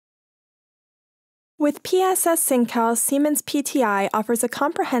With PSS SINCAL, Siemens PTI offers a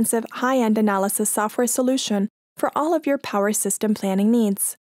comprehensive, high-end analysis software solution for all of your power system planning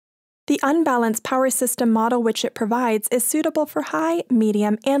needs. The unbalanced power system model which it provides is suitable for high,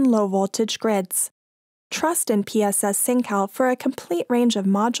 medium, and low voltage grids. Trust in PSS SINCAL for a complete range of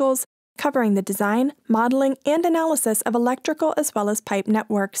modules covering the design, modeling, and analysis of electrical as well as pipe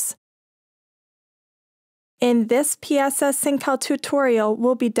networks. In this PSS SINCAL tutorial,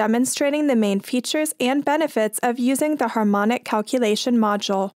 we'll be demonstrating the main features and benefits of using the Harmonic calculation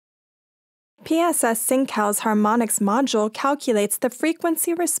module. PSS SINCAL's Harmonics module calculates the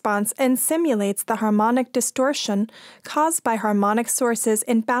frequency response and simulates the harmonic distortion caused by harmonic sources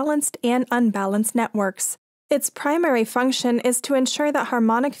in balanced and unbalanced networks. Its primary function is to ensure that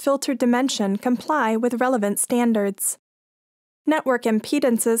harmonic filter dimension comply with relevant standards. Network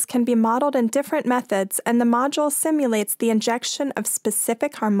impedances can be modeled in different methods, and the module simulates the injection of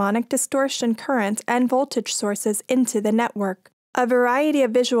specific harmonic distortion current and voltage sources into the network. A variety of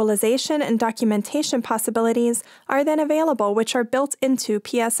visualization and documentation possibilities are then available which are built into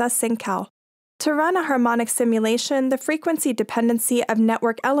PSS SINCAL. To run a harmonic simulation, the frequency dependency of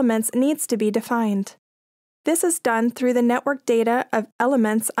network elements needs to be defined. This is done through the network data of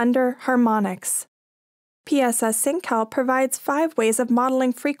elements under Harmonics. PSS SINCAL provides 5 ways of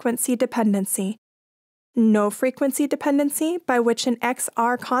modeling frequency dependency. No frequency dependency, by which an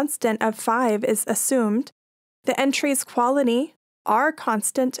XR constant of 5 is assumed. The entry's quality, R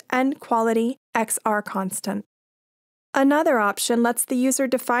constant, and quality, XR constant. Another option lets the user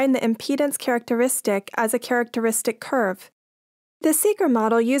define the impedance characteristic as a characteristic curve. The Seeker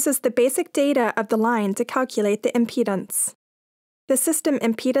model uses the basic data of the line to calculate the impedance. The system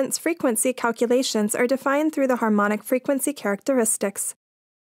impedance frequency calculations are defined through the harmonic frequency characteristics.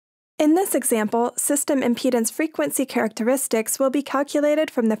 In this example, system impedance frequency characteristics will be calculated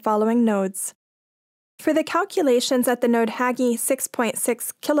from the following nodes. For the calculations at the node Hagee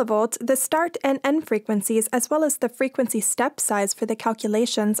 6.6 kV, the start and end frequencies as well as the frequency step size for the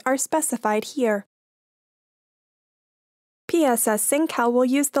calculations are specified here. PSS SINCAL will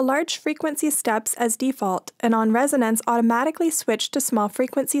use the large frequency steps as default, and on resonance automatically switch to small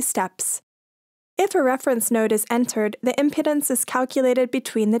frequency steps. If a reference node is entered, the impedance is calculated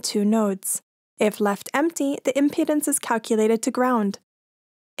between the 2 nodes. If left empty, the impedance is calculated to ground.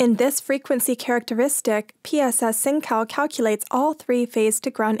 In this frequency characteristic, PSS SINCAL calculates all 3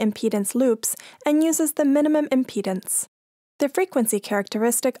 phase-to-ground impedance loops and uses the minimum impedance. The frequency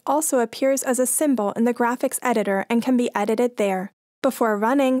characteristic also appears as a symbol in the graphics editor and can be edited there. Before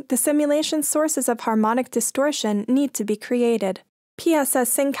running, the simulation sources of harmonic distortion need to be created. PSS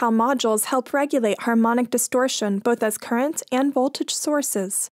SINCAL modules help regulate harmonic distortion both as current and voltage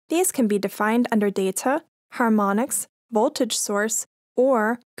sources. These can be defined under Data, Harmonics, Voltage Source,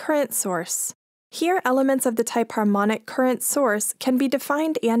 or Current Source. Here, elements of the type harmonic current source can be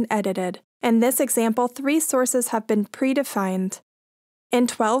defined and edited. In this example, 3 sources have been predefined, and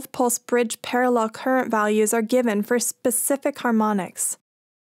 12 pulse bridge parallel current values are given for specific harmonics.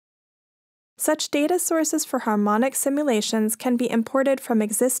 Such data sources for harmonic simulations can be imported from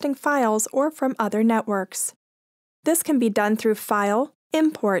existing files or from other networks. This can be done through File,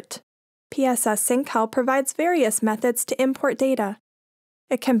 Import. PSS SINCAL provides various methods to import data.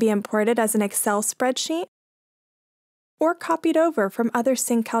 It can be imported as an Excel spreadsheet, or copied over from other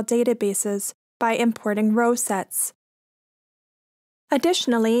SINCAL databases by importing row sets.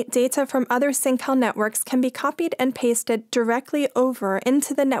 Additionally, data from other SINCAL networks can be copied and pasted directly over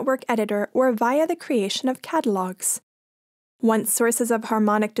into the network editor or via the creation of catalogs. Once sources of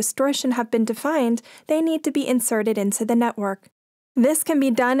harmonic distortion have been defined, they need to be inserted into the network. This can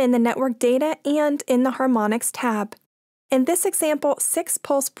be done in the network data and in the Harmonics tab. In this example, 6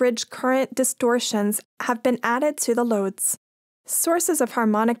 pulse bridge current distortions have been added to the loads. Sources of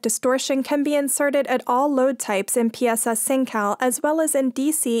harmonic distortion can be inserted at all load types in PSS SINCAL as well as in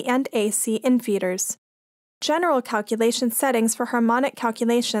DC and AC infeeders. General calculation settings for harmonic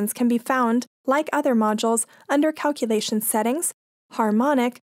calculations can be found, like other modules, under Calculation Settings,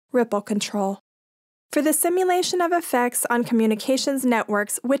 Harmonic, Ripple Control. For the simulation of effects on communications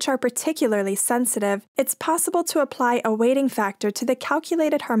networks which are particularly sensitive, it's possible to apply a weighting factor to the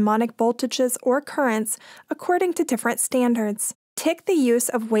calculated harmonic voltages or currents according to different standards. Tick the use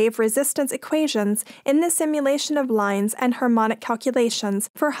of wave resistance equations in the simulation of lines and harmonic calculations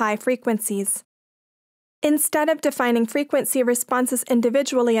for high frequencies. Instead of defining frequency responses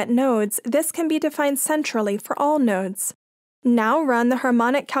individually at nodes, this can be defined centrally for all nodes. Now run the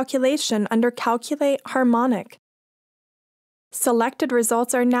harmonic calculation under Calculate Harmonic. Selected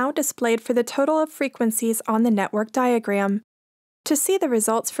results are now displayed for the total of frequencies on the network diagram. To see the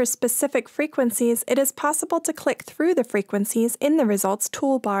results for specific frequencies, it is possible to click through the frequencies in the Results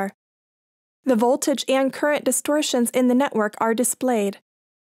toolbar. The voltage and current distortions in the network are displayed.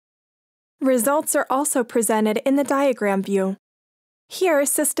 Results are also presented in the diagram view. Here,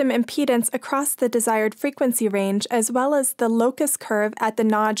 system impedance across the desired frequency range as well as the locus curve at the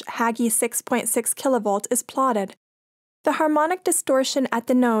node Hagee 6.6 kV is plotted. The harmonic distortion at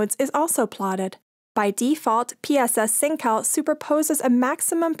the nodes is also plotted. By default, PSS SINCAL superposes a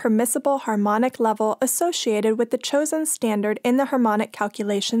maximum permissible harmonic level associated with the chosen standard in the harmonic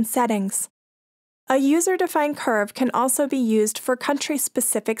calculation settings. A user-defined curve can also be used for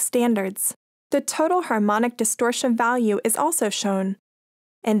country-specific standards. The total harmonic distortion value is also shown.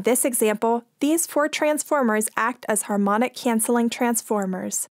 In this example, these 4 transformers act as harmonic canceling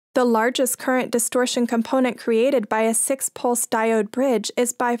transformers. The largest current distortion component created by a 6-pulse diode bridge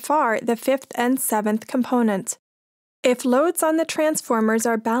is by far the 5th and 7th component. If loads on the transformers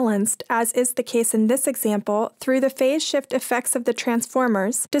are balanced, as is the case in this example, through the phase shift effects of the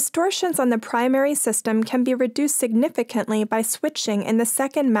transformers, distortions on the primary system can be reduced significantly by switching in the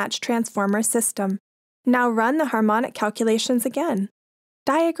second match transformer system. Now run the harmonic calculations again.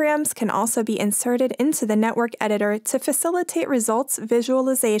 Diagrams can also be inserted into the network editor to facilitate results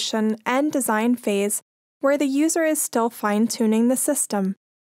visualization and design phase where the user is still fine-tuning the system.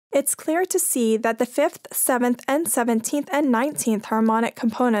 It's clear to see that the 5th, 7th, and 17th and 19th harmonic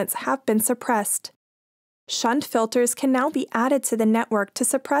components have been suppressed. Shunt filters can now be added to the network to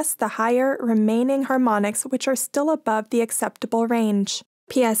suppress the higher remaining harmonics which are still above the acceptable range.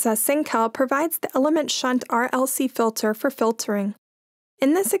 PSS SINCAL provides the element shunt RLC filter for filtering.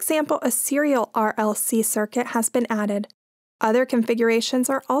 In this example, a serial RLC circuit has been added. Other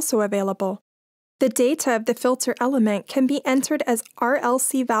configurations are also available. The data of the filter element can be entered as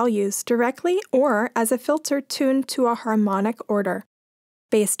RLC values directly or as a filter tuned to a harmonic order.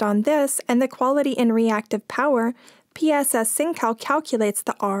 Based on this and the quality in reactive power, PSS SINCAL calculates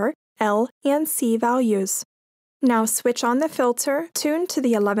the R, L, and C values. Now switch on the filter, tune to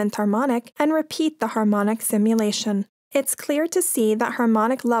the 11th harmonic, and repeat the harmonic simulation. It's clear to see that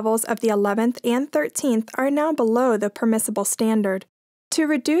harmonic levels of the 11th and 13th are now below the permissible standard. To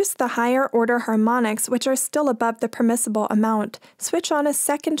reduce the higher order harmonics which are still above the permissible amount, switch on a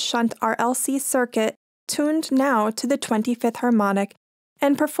second shunt RLC circuit, tuned now to the 25th harmonic,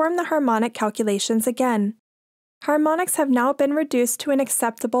 and perform the harmonic calculations again. Harmonics have now been reduced to an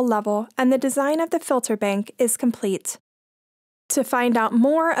acceptable level, and the design of the filter bank is complete. To find out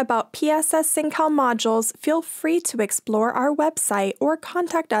more about PSS SINCAL modules, feel free to explore our website or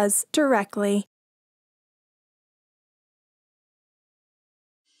contact us directly.